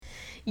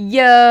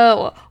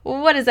Yo,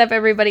 what is up,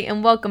 everybody,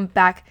 and welcome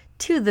back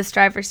to the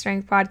Strive for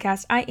Strength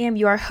podcast. I am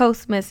your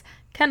host, Miss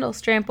Kendall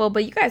Strample,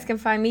 but you guys can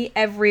find me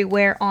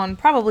everywhere on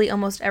probably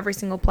almost every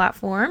single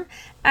platform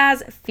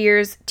as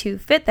Fears to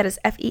Fit. That is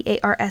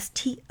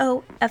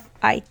FEARSTOFIT.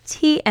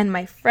 And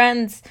my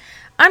friends,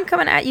 I'm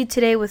coming at you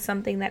today with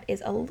something that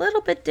is a little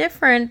bit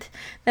different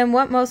than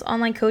what most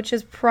online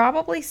coaches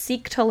probably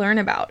seek to learn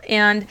about.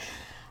 And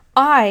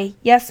I,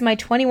 yes, my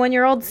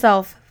 21-year-old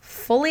self,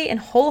 fully and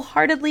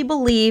wholeheartedly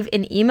believe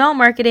in email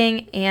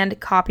marketing and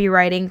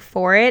copywriting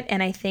for it.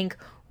 And I think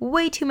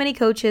way too many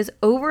coaches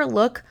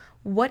overlook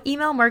what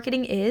email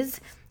marketing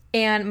is.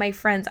 And my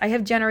friends, I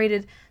have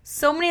generated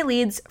so many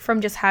leads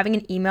from just having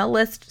an email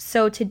list.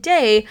 So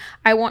today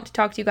I want to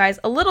talk to you guys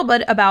a little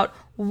bit about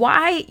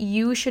why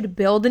you should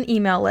build an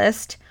email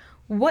list,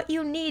 what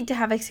you need to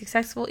have a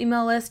successful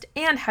email list,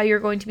 and how you're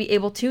going to be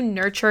able to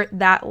nurture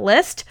that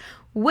list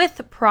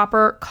with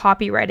proper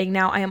copywriting.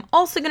 Now, I am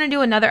also going to do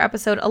another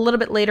episode a little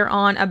bit later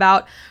on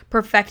about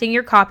perfecting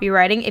your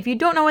copywriting. If you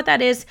don't know what that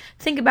is,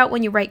 think about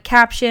when you write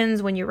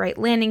captions, when you write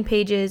landing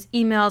pages,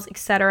 emails,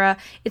 etc.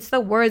 It's the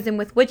words in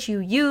with which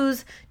you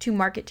use to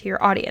market to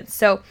your audience.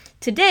 So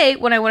today,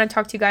 what I want to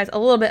talk to you guys a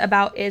little bit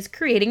about is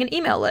creating an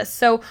email list.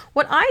 So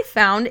what I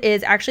found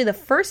is actually the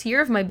first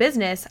year of my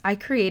business, I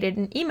created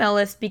an email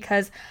list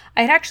because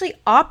I had actually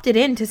opted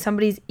into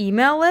somebody's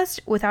email list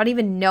without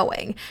even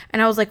knowing.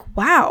 And I was like,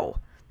 wow,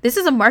 this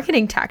is a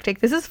marketing tactic.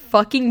 This is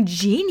fucking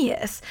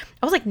genius.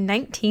 I was like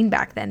 19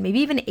 back then,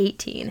 maybe even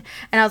 18.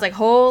 And I was like,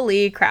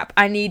 holy crap,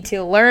 I need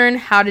to learn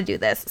how to do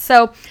this.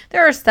 So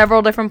there are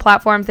several different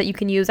platforms that you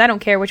can use. I don't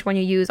care which one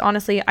you use.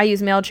 Honestly, I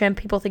use MailChimp.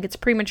 People think it's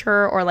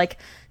premature or like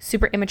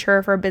super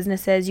immature for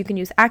businesses. You can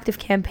use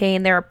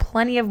ActiveCampaign. There are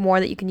plenty of more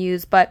that you can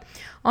use. But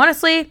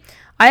honestly,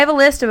 I have a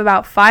list of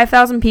about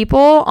 5,000 people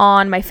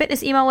on my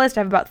fitness email list. I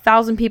have about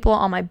 1,000 people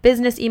on my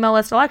business email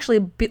list. I'll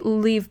actually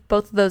leave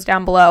both of those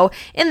down below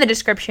in the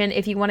description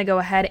if you want to go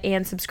ahead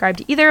and subscribe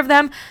to either of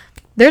them.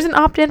 There's an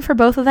opt-in for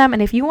both of them,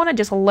 and if you want to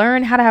just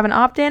learn how to have an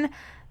opt-in,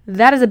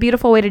 that is a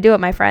beautiful way to do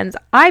it, my friends.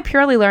 I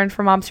purely learned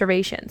from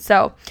observation.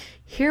 So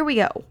here we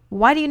go.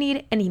 Why do you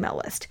need an email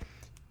list?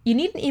 You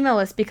need an email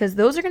list because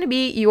those are going to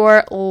be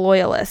your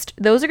loyalists.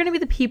 Those are going to be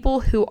the people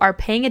who are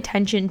paying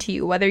attention to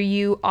you, whether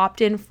you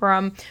opt in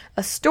from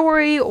a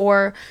story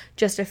or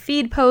just a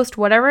feed post,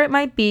 whatever it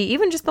might be,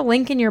 even just the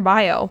link in your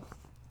bio.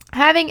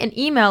 Having an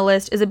email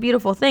list is a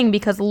beautiful thing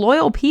because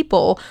loyal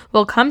people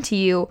will come to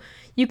you.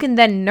 You can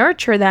then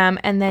nurture them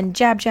and then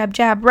jab, jab,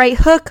 jab, right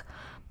hook,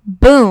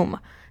 boom.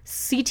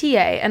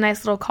 CTA, a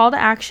nice little call to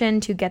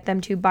action to get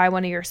them to buy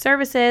one of your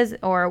services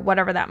or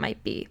whatever that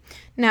might be.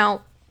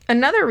 Now,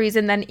 another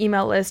reason that an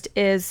email list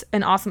is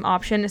an awesome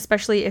option,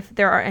 especially if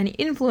there are any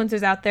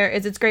influencers out there,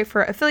 is it's great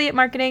for affiliate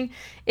marketing.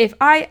 If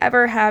I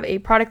ever have a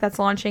product that's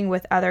launching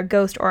with either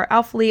Ghost or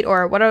Alphalete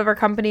or whatever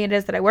company it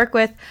is that I work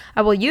with,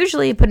 I will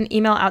usually put an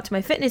email out to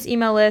my fitness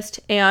email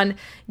list and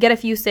get a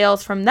few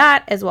sales from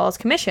that as well as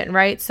commission,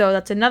 right? So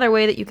that's another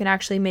way that you can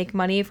actually make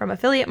money from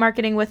affiliate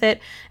marketing with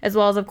it, as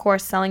well as, of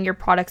course, selling your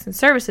products and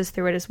services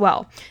through it as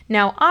well.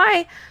 Now,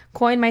 I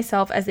coined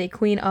myself as a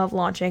queen of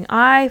launching.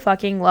 I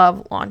fucking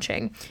love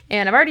launching.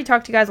 And I've already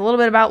talked to you guys a little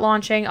bit about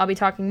launching. I'll be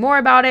talking more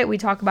about it. We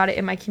talk about it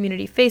in my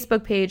community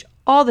Facebook page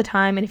all the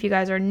time. And if you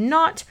guys are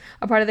not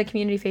a part of the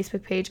community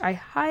Facebook page, I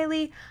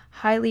highly,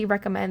 highly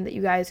recommend that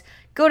you guys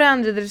go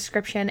down to the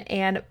description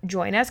and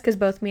join us, because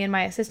both me and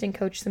my assistant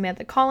coach,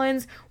 Samantha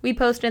Collins, we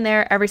post in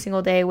there every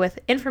single day with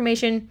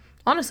information,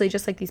 honestly,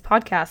 just like these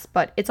podcasts,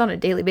 but it's on a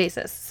daily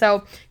basis.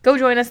 So go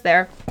join us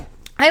there.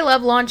 I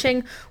love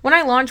launching. When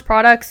I launch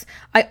products,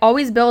 I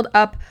always build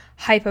up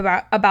hype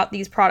about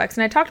these products.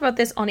 And I talked about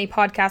this on a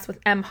podcast with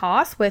M.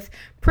 Haas with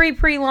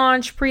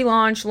pre-launch,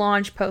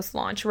 launch,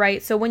 post-launch,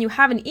 right? So when you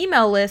have an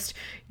email list,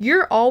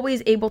 you're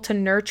always able to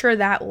nurture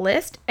that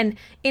list and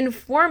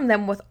inform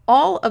them with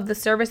all of the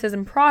services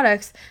and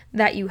products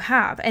that you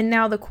have. And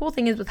now the cool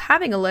thing is with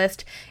having a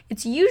list,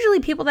 it's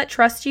usually people that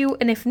trust you.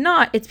 And if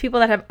not, it's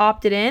people that have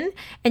opted in,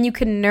 and you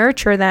can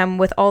nurture them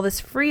with all this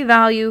free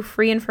value,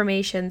 free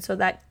information so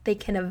that they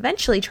can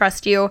eventually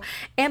trust you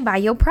and buy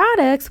your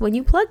products when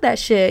you plug that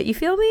shit. You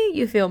feel me?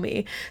 You feel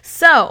me?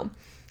 So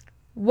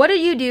what do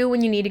you do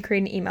when you need to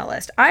create an email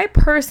list? I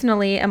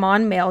personally am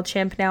on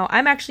MailChimp now.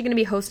 I'm actually going to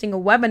be hosting a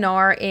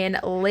webinar in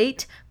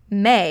late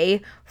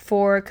May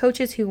for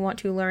coaches who want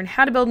to learn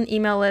how to build an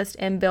email list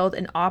and build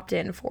an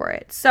opt-in for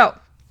it. So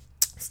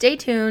stay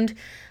tuned.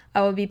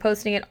 I will be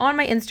posting it on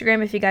my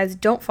Instagram. If you guys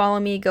don't follow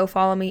me, go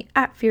follow me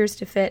at Fears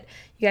to Fit.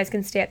 You guys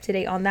can stay up to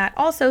date on that.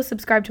 Also,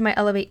 subscribe to my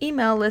Elevate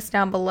email list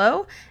down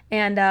below,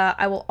 and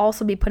I will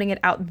also be putting it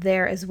out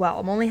there as well.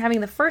 I'm only having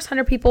the first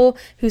 100 people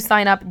who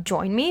sign up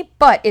join me,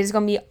 but it's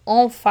going to be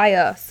on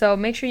fire, so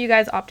make sure you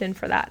guys opt in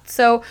for that.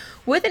 So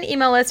with an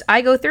email list,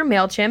 I go through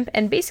MailChimp,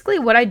 and basically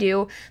what I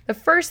do, the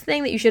first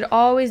thing that you should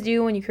always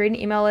do when you create an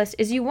email list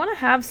is you want to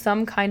have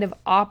some kind of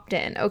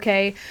opt-in,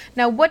 okay?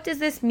 Now, what does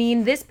this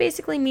mean? This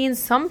basically means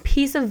some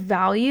piece of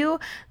value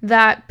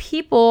that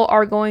people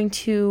are going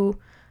to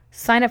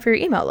sign up for your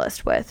email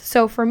list with.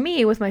 So for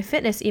me, with my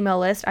fitness email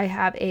list, I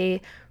have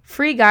a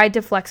free guide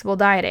to flexible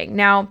dieting.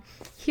 Now,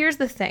 here's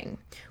the thing.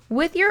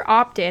 With your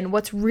opt-in,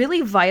 what's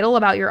really vital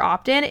about your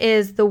opt-in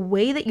is the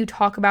way that you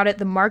talk about it,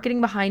 the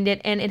marketing behind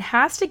it, and it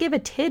has to give a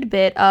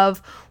tidbit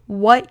of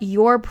what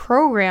your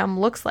program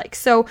looks like.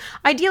 So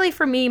ideally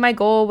for me, my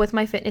goal with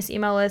my fitness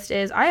email list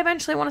is I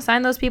eventually want to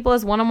sign those people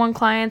as one-on-one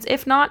clients.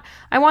 If not,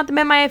 I want them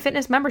in my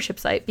fitness membership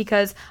site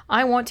because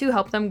I want to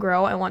help them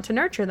grow. I want to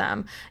nurture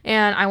them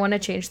and I want to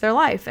change their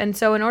life. And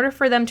so in order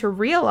for them to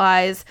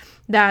realize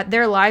that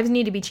their lives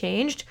need to be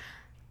changed,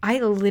 I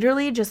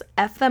literally just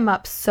F them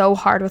up so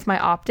hard with my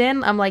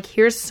opt-in. I'm like,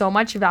 here's so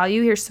much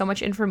value. Here's so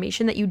much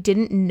information that you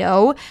didn't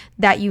know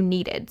that you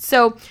needed.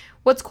 So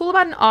what's cool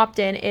about an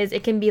opt-in is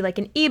it can be like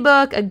an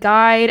ebook, a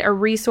guide, a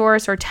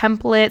resource or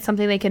template,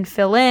 something they can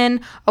fill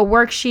in, a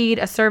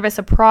worksheet, a service,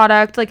 a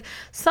product, like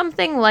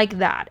something like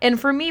that. And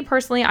for me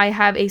personally, I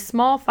have a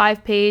small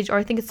 5-page or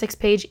I think a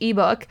 6-page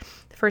ebook.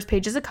 The first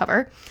page is a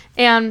cover.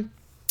 And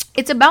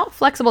it's about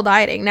flexible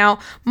dieting. Now,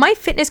 my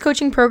fitness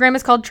coaching program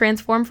is called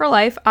Transform for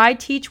Life. I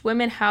teach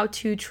women how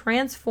to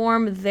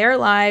transform their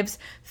lives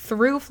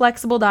through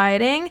flexible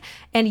dieting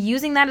and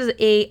using that as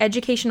a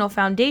educational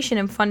foundation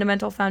and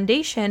fundamental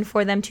foundation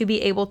for them to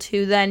be able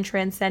to then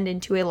transcend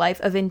into a life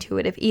of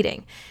intuitive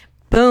eating.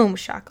 Boom,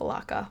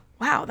 shakalaka.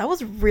 Wow, that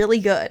was really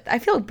good. I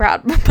feel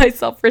proud of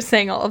myself for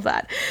saying all of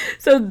that.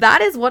 So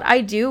that is what I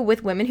do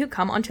with women who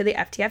come onto the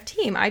FTF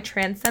team. I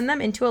transcend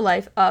them into a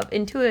life of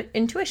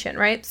intuition,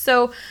 right?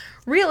 So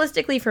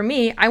realistically for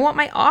me, I want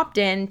my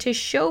opt-in to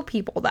show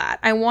people that.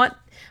 I want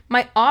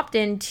my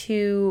opt-in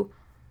to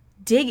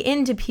dig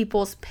into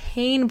people's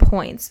pain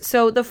points.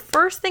 So the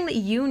first thing that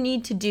you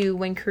need to do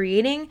when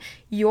creating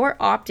your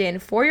opt-in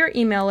for your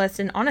email list,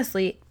 and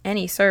honestly,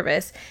 any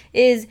service,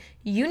 is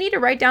you need to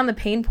write down the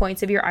pain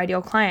points of your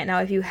ideal client. Now,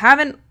 if you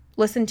haven't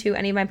listened to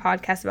any of my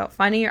podcasts about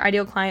finding your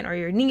ideal client or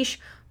your niche,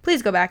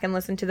 please go back and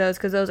listen to those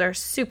because those are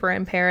super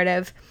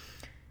imperative.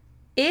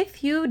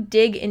 If you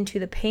dig into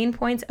the pain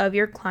points of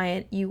your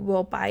client, you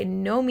will by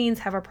no means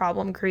have a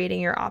problem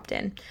creating your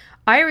opt-in.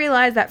 I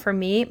realized that for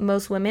me,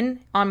 most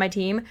women on my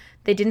team,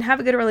 they didn't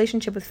have a good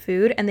relationship with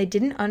food and they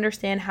didn't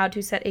understand how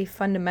to set a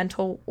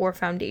fundamental or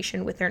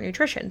foundation with their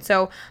nutrition.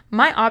 So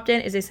my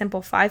opt-in is a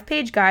simple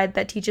 5-page guide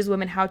that teaches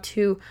women how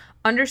to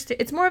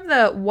understand. It's more of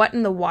the what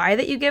and the why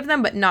that you give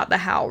them, but not the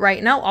how, right?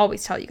 And I'll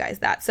always tell you guys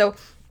that. So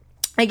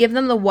I give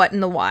them the what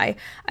and the why.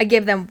 I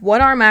give them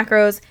what are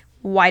macros,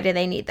 why do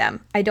they need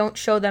them? I don't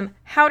show them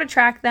how to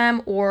track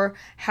them or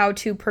how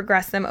to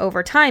progress them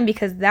over time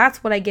because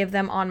that's what I give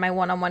them on my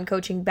one-on-one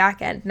coaching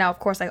backend. Now, of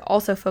course, I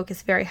also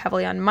focus very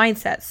heavily on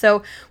mindset.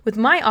 So with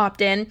my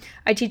opt-in,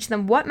 I teach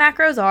them what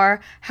macros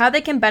are, how they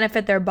can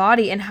benefit their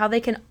body, and how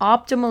they can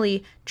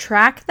optimally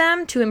track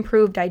them to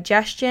improve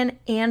digestion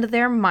and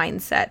their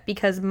mindset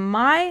because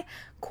my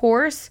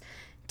course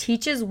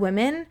teaches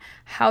women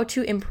how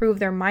to improve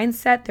their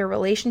mindset, their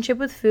relationship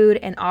with food,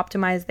 and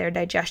optimize their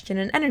digestion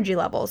and energy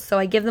levels. So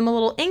I give them a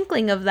little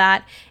inkling of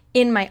that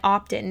in my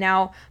opt-in.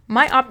 Now,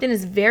 my opt-in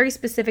is very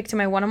specific to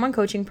my one-on-one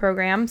coaching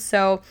program.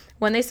 So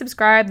when they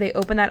subscribe, they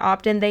open that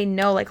opt-in, they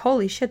know like,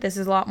 holy shit, this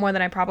is a lot more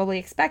than I probably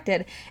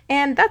expected.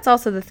 And that's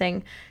also the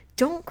thing.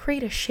 Don't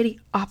create a shitty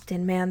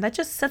opt-in, man. That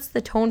just sets the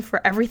tone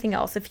for everything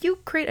else. If you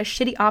create a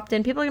shitty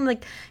opt-in, people are going to be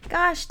like,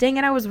 gosh, dang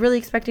it, I was really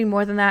expecting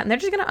more than that. And they're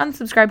just going to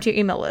unsubscribe to your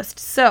email list.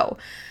 So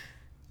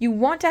you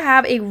want to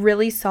have a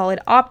really solid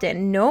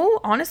opt-in.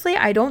 No, honestly,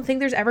 I don't think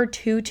there's ever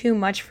too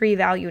much free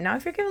value. Now,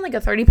 if you're giving like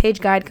a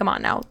 30-page guide, come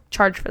on now,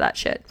 charge for that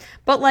shit.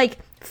 But like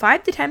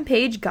 5 to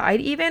 10-page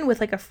guide even with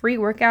like a free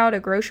workout, a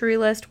grocery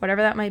list,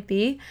 whatever that might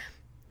be,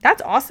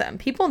 that's awesome.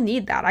 People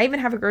need that. I even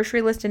have a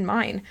grocery list in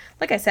mine.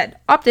 Like I said,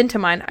 opt into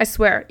mine. I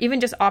swear, even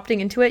just opting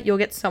into it, you'll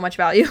get so much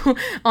value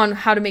on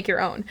how to make your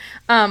own.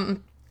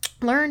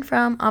 Learn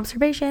from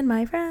observation,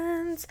 my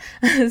friends.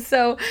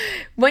 So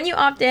when you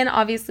opt in,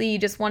 obviously you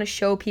just want to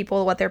show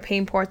people what their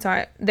pain points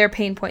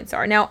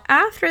are. Now,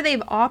 after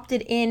they've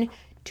opted in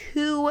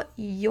to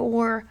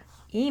your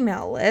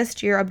email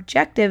list, your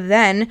objective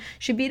then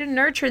should be to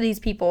nurture these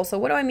people. So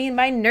what do I mean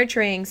by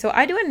nurturing? So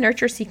I do a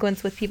nurture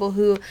sequence with people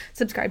who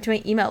subscribe to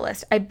my email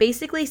list. I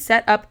basically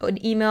set up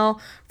an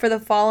email for the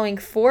following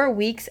 4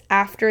 weeks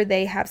after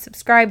they have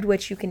subscribed,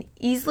 which you can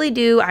easily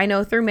do. I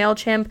know through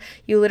MailChimp,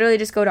 you literally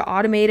just go to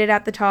automated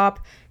at the top,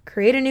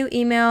 create a new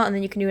email, and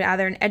then you can do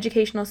either an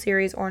educational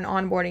series or an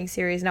onboarding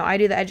series. Now, I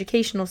do the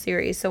educational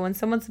series. So when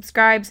someone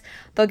subscribes,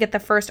 they'll get the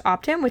first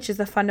opt-in, which is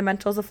the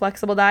fundamentals of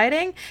flexible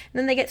dieting. And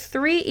then they get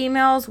 3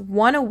 emails,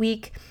 1 a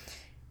week.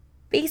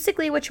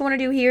 Basically, what you want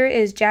to do here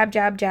is jab,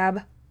 jab,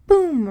 jab,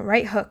 boom,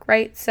 right hook,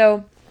 right?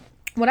 So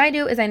what I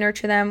do is I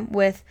nurture them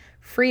with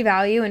free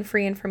value and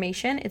free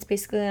information. It's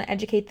basically going to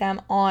educate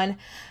them on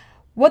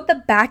what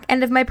the back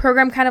end of my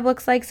program kind of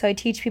looks like. So I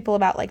teach people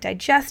about like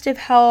digestive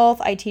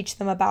health. I teach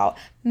them about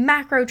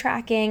macro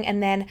tracking.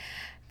 And then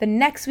the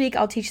next week,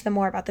 I'll teach them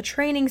more about the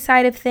training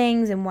side of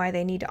things and why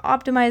they need to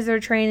optimize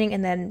their training.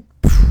 And then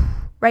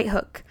right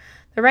hook.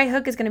 The right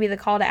hook is going to be the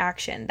call to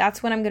action.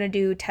 That's when I'm going to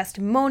do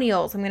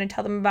testimonials. I'm going to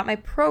tell them about my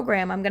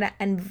program. I'm going to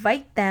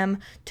invite them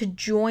to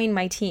join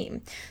my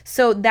team.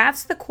 So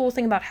that's the cool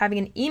thing about having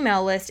an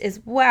email list is,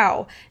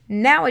 wow,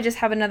 now I just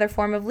have another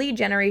form of lead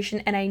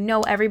generation, and I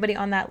know everybody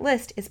on that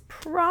list is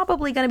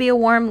probably going to be a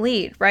warm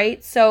lead,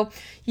 right? So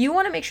you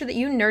want to make sure that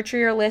you nurture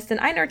your list, and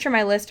I nurture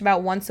my list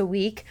about once a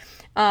week.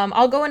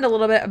 I'll go into a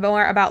little bit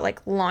more about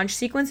like launch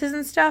sequences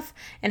and stuff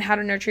and how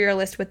to nurture your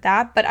list with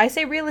that. But I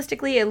say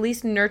realistically, at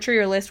least nurture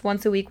your list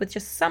once a week with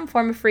just some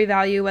form of free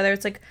value, whether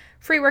it's like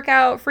free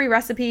workout, free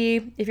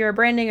recipe. If you're a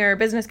branding or a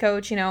business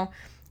coach,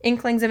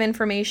 inklings of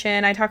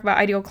information. I talk about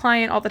ideal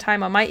client all the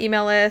time on my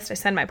email list. I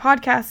send my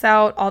podcasts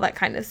out, all that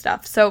kind of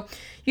stuff. So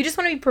you just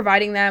want to be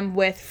providing them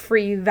with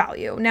free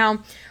value.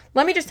 Now,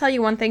 let me just tell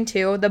you one thing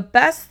too. The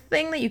best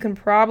thing that you can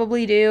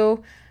probably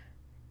do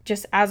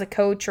just as a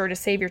coach or to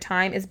save your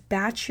time is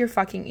batch your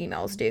fucking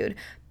emails, dude.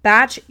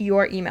 Batch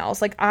your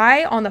emails. Like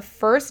I, on the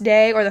first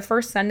day or the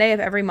first Sunday of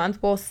every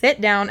month, will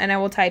sit down and I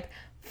will type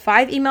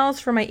 5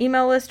 emails for my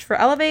email list for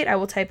Elevate. I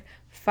will type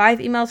 5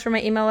 emails for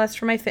my email list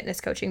for my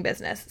fitness coaching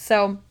business.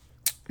 So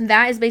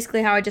that is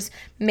basically how I just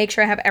make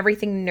sure I have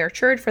everything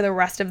nurtured for the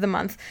rest of the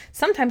month.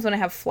 Sometimes when I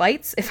have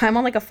flights, if I'm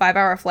on like a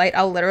 5-hour flight,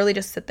 I'll literally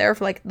just sit there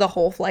for like the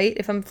whole flight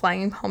if I'm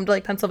flying home to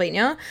like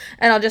Pennsylvania,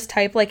 and I'll just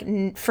type like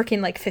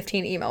freaking like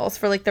 15 emails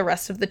for like the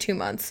rest of the 2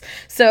 months.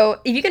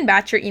 So if you can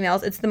batch your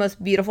emails, it's the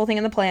most beautiful thing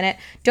on the planet.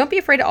 Don't be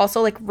afraid to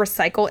also like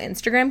recycle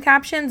Instagram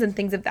captions and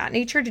things of that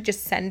nature to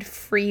just send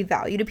free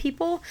value to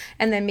people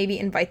and then maybe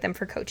invite them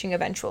for coaching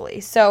eventually.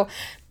 So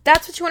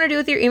that's what you want to do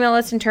with your email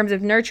list in terms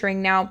of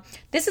nurturing. Now,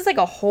 this is like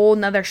a whole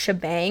nother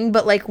shebang,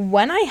 but like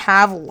when I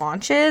have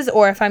launches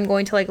or if I'm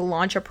going to like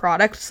launch a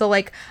product, so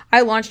like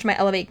I launched my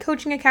Elevate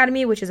Coaching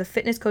Academy, which is a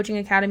fitness coaching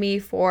academy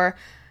for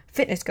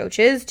fitness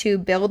coaches to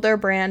build their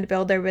brand,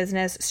 build their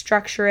business,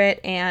 structure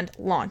it, and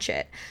launch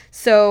it.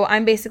 So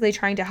I'm basically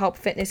trying to help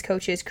fitness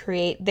coaches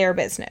create their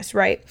business,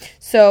 right?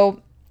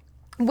 So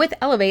with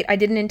Elevate, I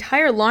did an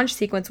entire launch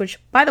sequence, which,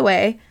 by the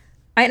way,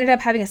 I ended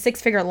up having a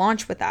 6-figure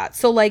launch with that.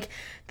 So like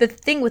the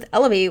thing with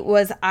Elevate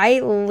was I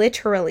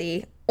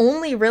literally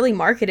only really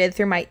marketed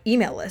through my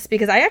email list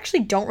because I actually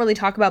don't really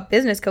talk about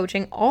business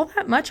coaching all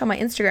that much on my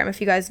Instagram, if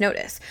you guys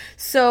notice.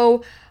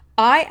 So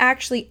I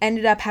actually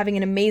ended up having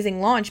an amazing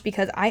launch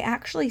because I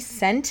actually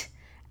sent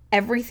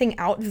everything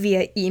out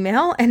via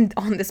email and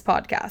on this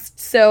podcast.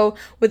 So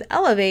with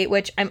Elevate,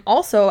 which I'm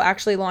also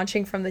actually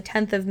launching from the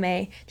 10th of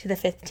May to the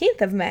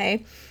 15th of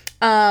May,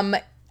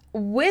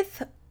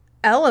 with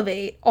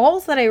Elevate, all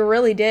that I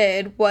really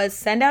did was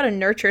send out a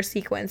nurture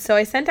sequence. So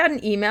I sent out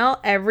an email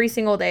every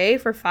single day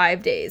for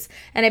 5 days.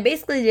 And I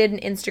basically did an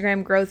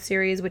Instagram growth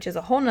series, which is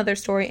a whole nother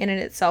story in and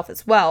itself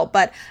as well.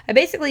 But I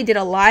basically did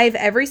a live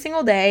every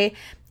single day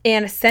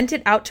and sent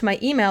it out to my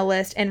email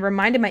list and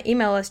reminded my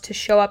email list to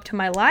show up to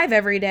my live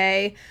every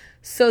day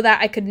so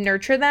that I could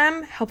nurture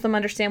them, help them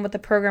understand what the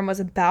program was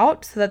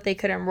about so that they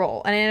could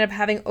enroll. And I ended up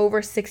having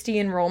over 60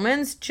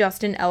 enrollments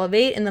just in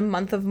Elevate in the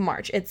month of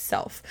March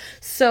itself.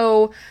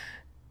 So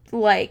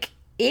like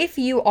if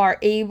you are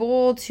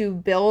able to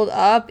build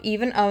up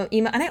even an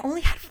email, and I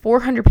only had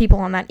 400 people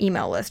on that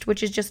email list,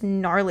 which is just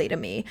gnarly to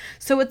me.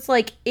 So it's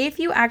like if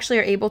you actually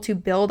are able to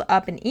build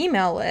up an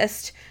email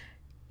list,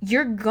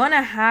 you're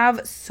gonna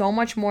have so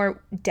much more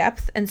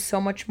depth and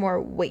so much more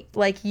weight.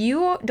 Like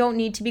you don't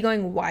need to be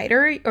going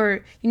wider,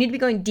 or you need to be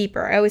going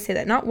deeper. I always say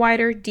that, not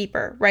wider,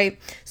 deeper, right?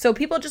 So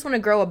people just want to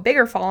grow a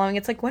bigger following.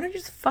 It's like, why don't you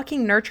just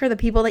fucking nurture the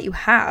people that you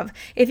have?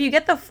 If you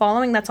get the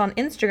following that's on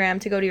Instagram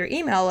to go to your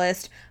email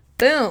list,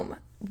 boom,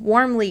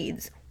 warm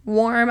leads,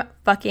 warm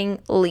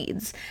fucking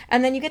leads.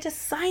 And then you get to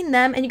sign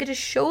them and you get to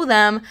show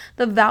them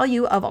the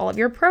value of all of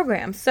your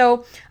programs.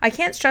 So I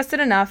can't stress it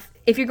enough.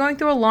 If you're going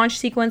through a launch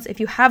sequence,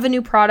 if you have a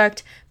new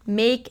product,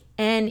 make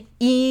an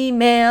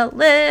email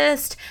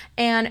list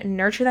and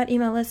nurture that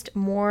email list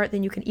more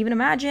than you can even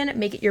imagine.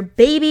 Make it your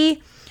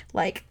baby.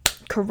 Like,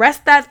 caress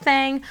that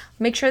thing.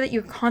 Make sure that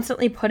you're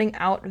constantly putting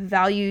out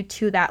value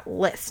to that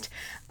list.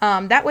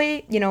 That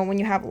way, when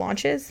you have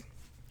launches,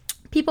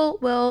 people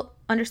will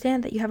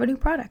understand that you have a new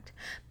product.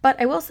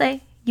 But I will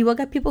say, you will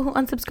get people who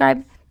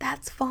unsubscribe.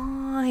 That's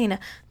fine.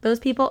 Those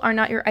people are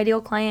not your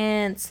ideal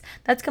clients.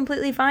 That's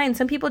completely fine.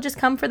 Some people just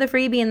come for the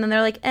freebie and then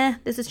they're like,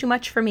 this is too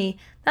much for me.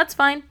 That's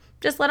fine.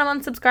 Just let them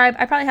unsubscribe.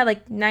 I probably had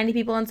like 90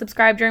 people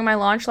unsubscribe during my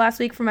launch last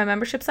week for my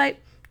membership site.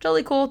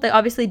 Totally cool. They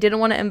obviously didn't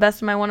want to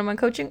invest in my one-on-one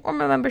coaching or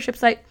my membership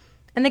site.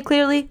 And they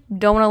clearly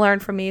don't want to learn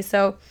from me.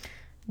 So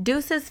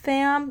deuces,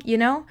 fam,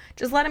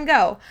 just let them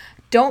go.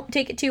 Don't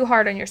take it too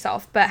hard on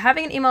yourself, but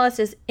having an email list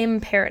is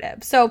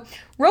imperative. So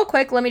real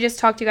quick, let me just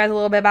talk to you guys a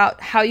little bit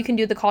about how you can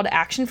do the call to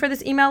action for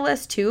this email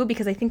list too,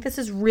 because I think this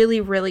is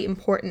really, really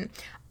important.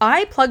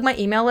 I plug my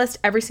email list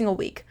every single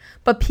week,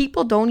 but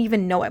people don't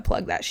even know I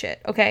plug that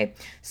shit, okay?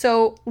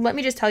 So let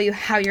me just tell you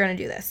how you're gonna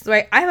do this,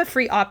 right? I have a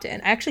free opt-in.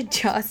 I actually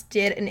just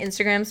did an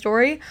Instagram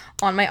story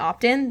on my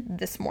opt-in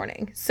this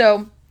morning.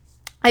 So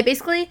I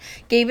basically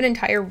gave an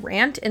entire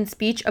rant and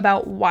speech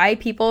about why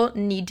people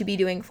need to be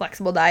doing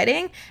flexible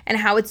dieting and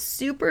how it's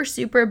super,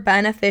 super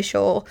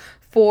beneficial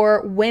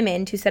for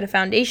women to set a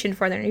foundation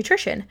for their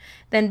nutrition.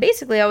 Then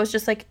basically I was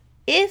just like,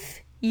 if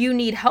you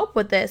need help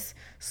with this,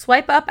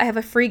 swipe up. I have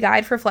a free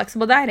guide for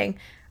flexible dieting.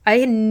 I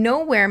had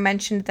nowhere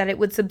mentioned that it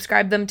would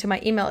subscribe them to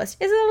my email list.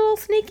 Is it a little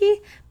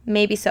sneaky?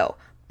 Maybe so.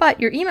 But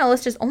your email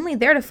list is only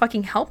there to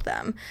fucking help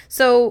them.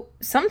 So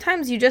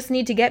sometimes you just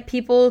need to get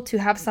people to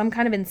have some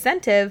kind of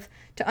incentive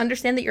to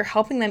understand that you're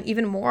helping them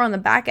even more on the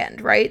back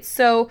end, right?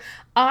 So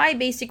I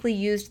basically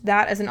used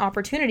that as an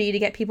opportunity to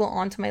get people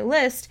onto my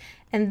list.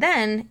 And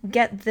then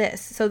get this.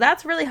 So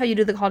that's really how you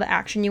do the call to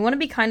action. You want to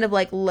be kind of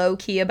like low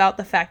key about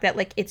the fact that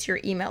like it's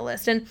your email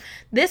list. And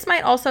this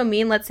might also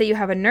mean, let's say you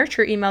have a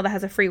nurture email that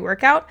has a free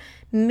workout.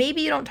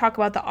 Maybe you don't talk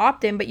about the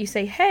opt-in, but you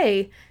say,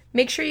 hey,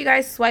 make sure you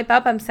guys swipe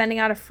up. I'm sending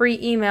out a free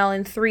email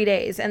in 3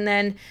 days. And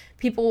then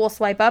people will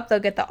swipe up, they'll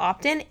get the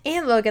opt-in,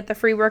 and they'll get the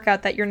free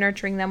workout that you're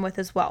nurturing them with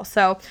as well.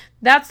 So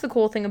that's the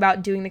cool thing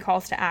about doing the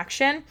calls to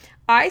action.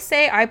 I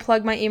say I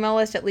plug my email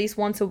list at least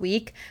once a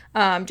week,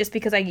 just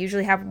because I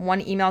usually have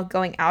one email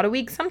going out a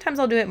week. Sometimes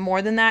I'll do it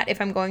more than that if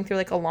I'm going through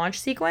like a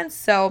launch sequence.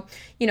 So,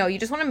 you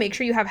just want to make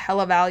sure you have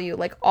hella value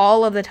like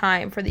all of the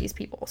time for these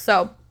people.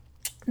 So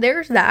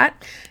there's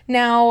that.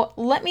 Now,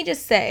 let me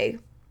just say,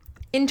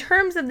 in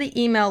terms of the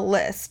email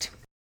list,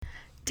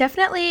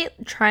 definitely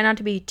try not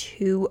to be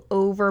too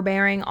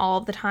overbearing all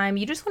of the time.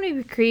 You just want to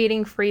be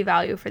creating free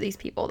value for these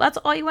people. That's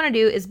all you want to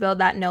do is build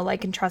that know,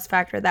 like, and trust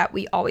factor that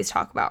we always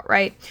talk about,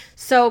 right?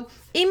 So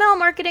email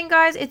marketing,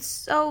 guys, it's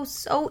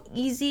so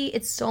easy.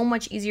 It's so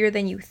much easier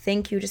than you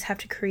think. You just have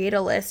to create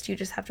a list. You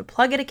just have to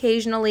plug it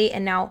occasionally.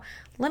 And now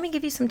let me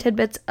give you some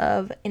tidbits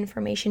of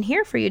information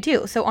here for you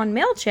too. So on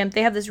MailChimp,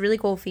 they have this really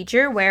cool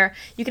feature where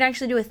you can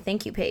actually do a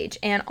thank you page.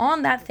 And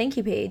on that thank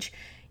you page,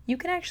 you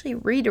can actually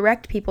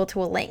redirect people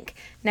to a link.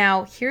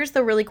 Now, here's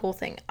the really cool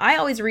thing. I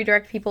always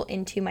redirect people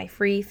into my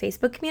free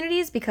Facebook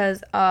communities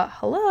because,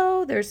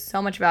 hello, there's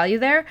so much value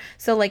there.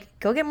 So,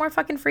 go get more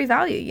fucking free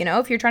value.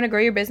 If you're trying to grow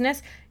your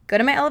business, go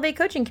to my Elevate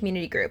Coaching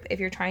community group.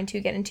 If you're trying to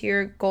get into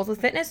your goals with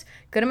fitness,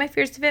 go to my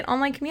Fears to Fit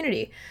online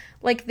community.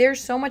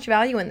 There's so much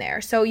value in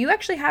there. So you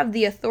actually have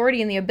the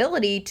authority and the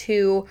ability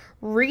to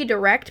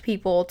redirect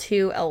people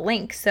to a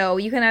link. So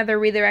you can either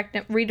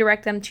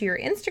redirect them to your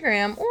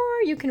Instagram,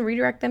 or you can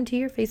redirect them to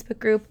your Facebook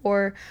group,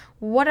 or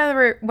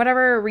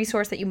whatever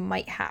resource that you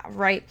might have,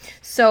 right?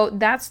 So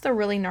that's the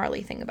really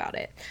gnarly thing about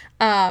it.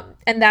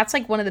 And that's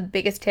one of the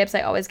biggest tips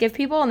I always give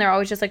people, and they're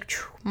always just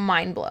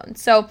mind blown.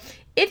 So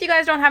if you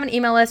guys don't have an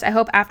email list, I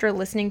hope after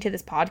listening to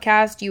this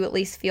podcast, you at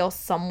least feel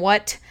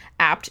somewhat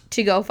apt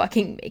to go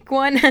fucking make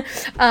one.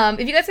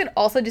 If you guys could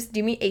also just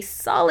do me a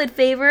solid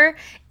favor,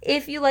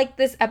 if you liked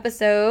this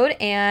episode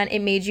and it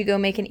made you go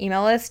make an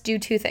email list, do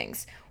 2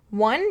 things.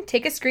 1,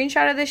 take a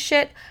screenshot of this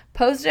shit,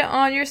 post it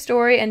on your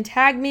story, and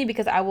tag me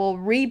because I will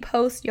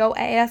repost your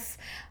ass.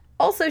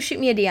 Also, shoot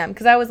me a DM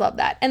because I always love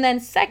that. And then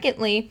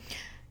secondly,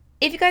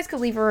 if you guys could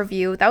leave a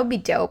review, that would be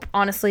dope.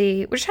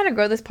 Honestly, we're just trying to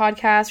grow this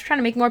podcast. We're trying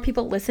to make more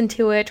people listen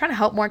to it, trying to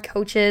help more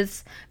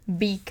coaches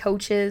be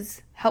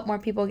coaches, help more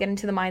people get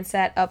into the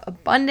mindset of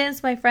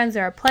abundance, my friends.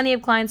 There are plenty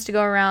of clients to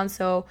go around,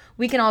 so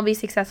we can all be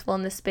successful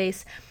in this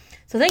space.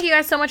 So thank you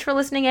guys so much for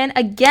listening in.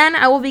 Again,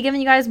 I will be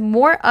giving you guys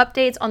more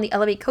updates on the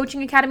Elevate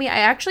Coaching Academy. I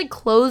actually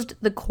closed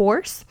the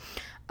course.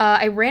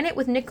 I ran it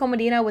with Nick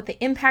Comodino with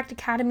the Impact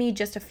Academy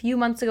just a few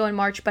months ago in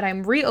March, but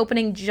I'm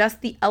reopening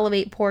just the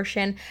Elevate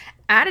portion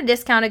at a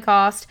discounted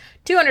cost,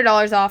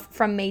 $200 off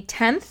from May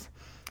 10th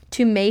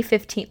to May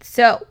 15th.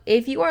 So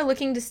if you are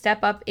looking to step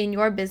up in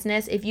your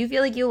business, if you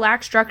feel like you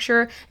lack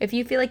structure, if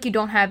you feel like you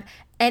don't have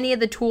any of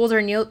the tools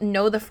or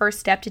know the first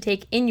step to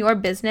take in your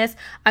business,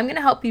 I'm going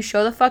to help you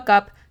show the fuck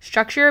up,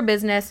 structure your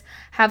business,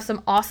 have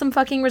some awesome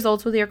fucking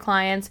results with your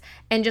clients,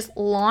 and just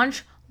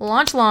launch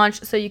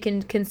so you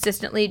can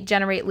consistently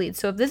generate leads.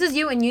 So if this is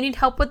you and you need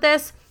help with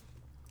this,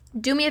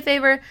 do me a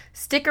favor,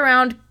 stick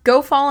around,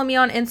 go follow me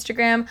on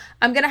Instagram.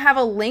 I'm going to have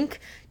a link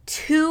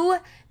to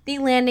the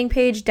landing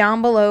page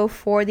down below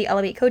for the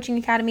Elevate Coaching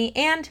Academy,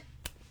 and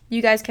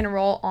you guys can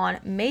enroll on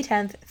May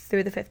 10th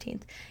through the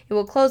 15th. It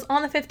will close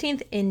on the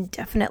 15th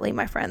indefinitely,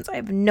 my friends. I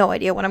have no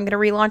idea when I'm going to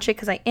relaunch it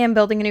because I am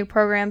building a new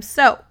program.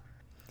 So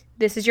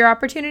this is your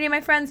opportunity,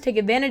 my friends. Take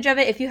advantage of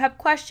it. If you have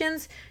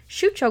questions,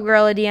 shoot your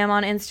girl a DM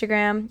on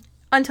Instagram.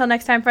 Until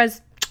next time, friends,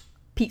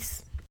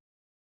 peace.